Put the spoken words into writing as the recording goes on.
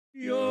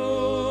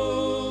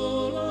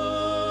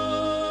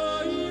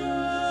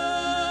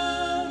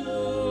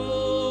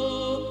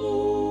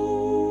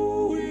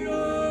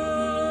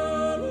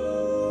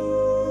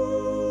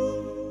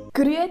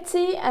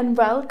Grüezi and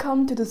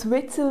welcome to the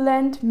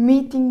Switzerland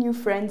Meeting New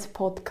Friends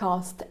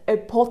podcast, a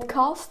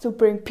podcast to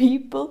bring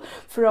people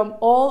from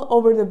all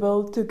over the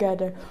world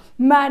together.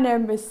 My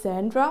name is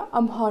Sandra,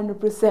 I'm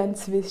 100%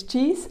 Swiss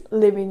cheese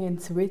living in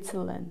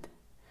Switzerland.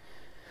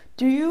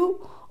 Do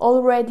you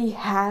already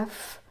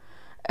have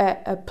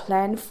a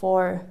plan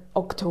for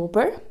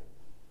October?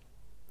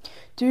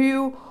 Do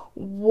you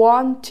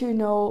want to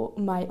know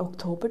my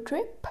October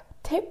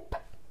tip?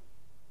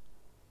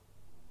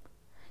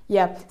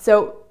 Yeah,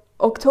 so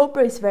October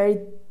is very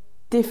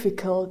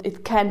difficult.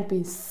 It can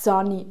be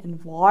sunny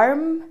and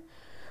warm,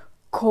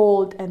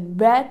 cold and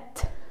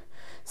wet,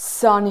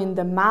 sun in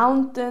the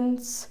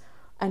mountains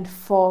and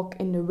fog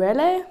in the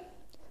valley.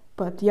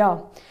 But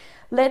yeah,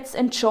 let's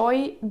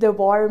enjoy the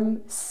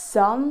warm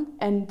sun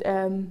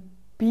and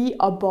be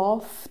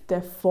above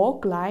the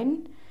fog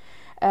line.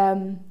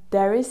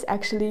 There is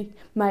actually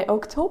my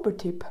October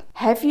tip.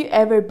 Have you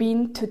ever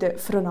been to the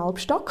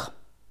Fronalpstock?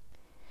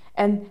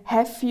 And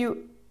have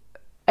you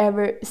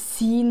ever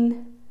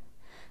seen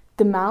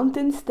the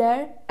mountains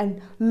there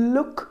and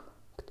look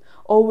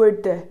over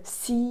the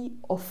sea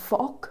of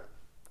fog?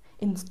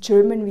 In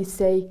German we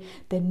say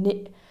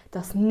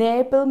das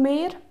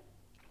Nebelmeer,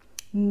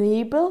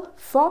 Nebel,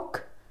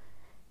 fog,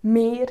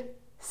 Meer,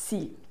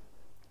 sea.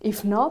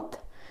 If not,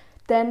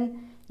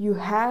 then you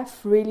have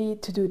really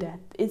to do that.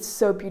 It's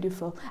so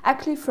beautiful.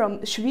 Actually, from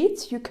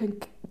Schwyz you can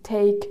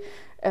take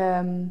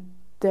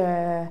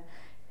the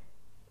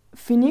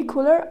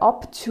funicular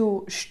up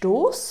to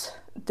Stoos,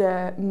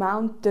 the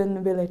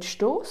mountain village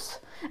Stoos.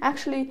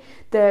 Actually,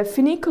 the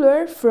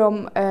funicular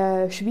from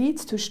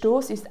Schwyz to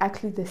Stoos is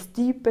actually the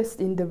steepest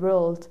in the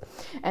world,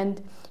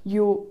 and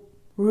you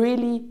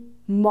really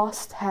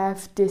must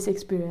have this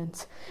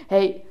experience.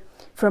 Hey,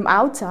 from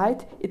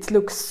outside it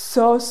looks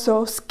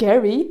so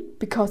scary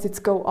because it's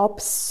go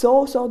up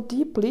so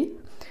deeply,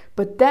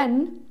 but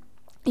then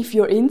if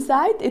you're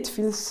inside it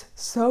feels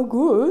so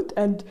good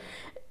and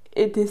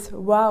it is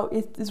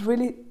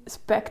really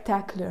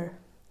spectacular.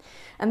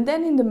 And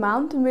then in the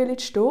mountain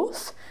village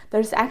Stoos,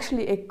 there's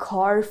actually a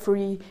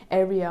car-free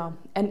area,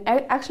 and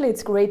actually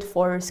it's great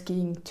for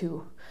skiing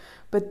too.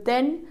 But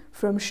then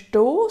from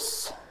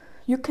Stoos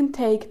you can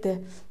take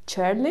the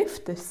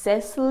chairlift, the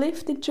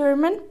Sessellift in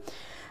German,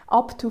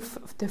 up to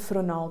the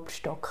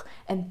Fronalpstock,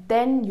 and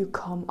then you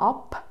come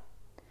up,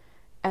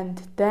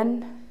 and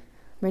then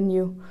when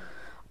you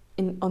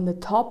on the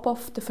top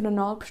of the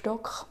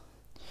Fronalpstock,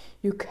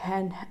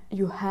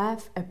 you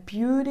have a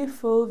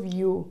beautiful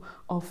view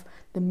of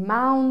the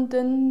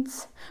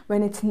mountains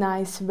when it's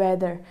nice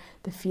weather,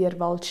 the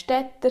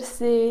Vierwaldstätter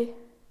See,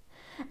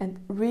 and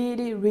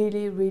really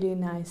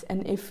nice.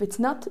 And if it's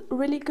not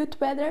really good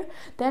weather,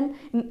 then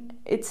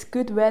it's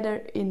good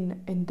weather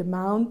in the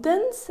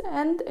mountains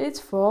and it's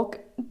fog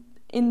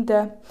in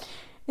the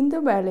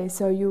valley.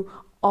 So you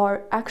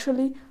are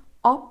actually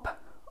up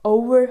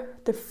over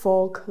the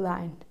fog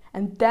line.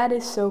 And that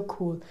is so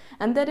cool.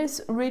 And that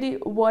is really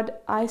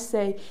what I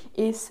say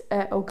is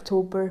an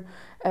October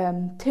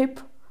tip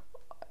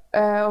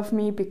of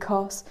me,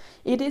 because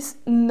it is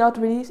not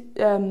really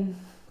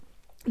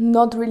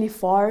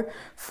far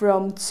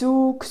from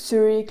Zug,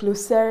 Zurich,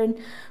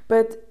 Lucerne,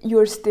 but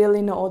you're still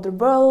in another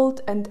world.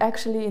 And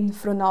actually in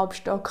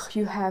Fronalpstock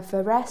you have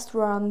a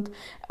restaurant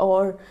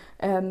or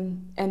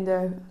and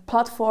a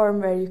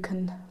platform where you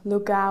can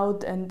look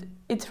out, and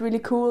it's really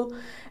cool.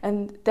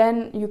 And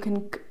then you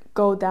can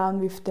go down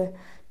with the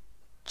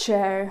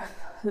chair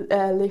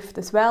lift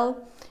as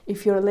well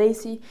if you're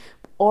lazy,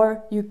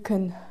 or you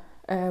can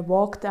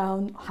walk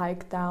down,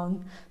 hike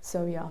down.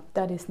 So yeah,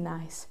 that is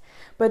nice.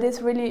 But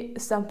it's really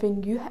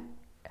something you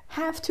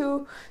have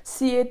to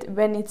see it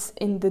when it's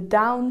in the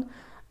down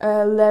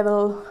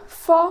level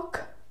fog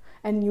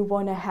and you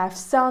want to have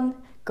sun.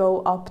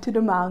 Go up to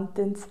the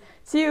mountains.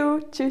 See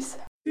you. Tschüss.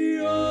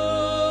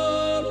 Yeah.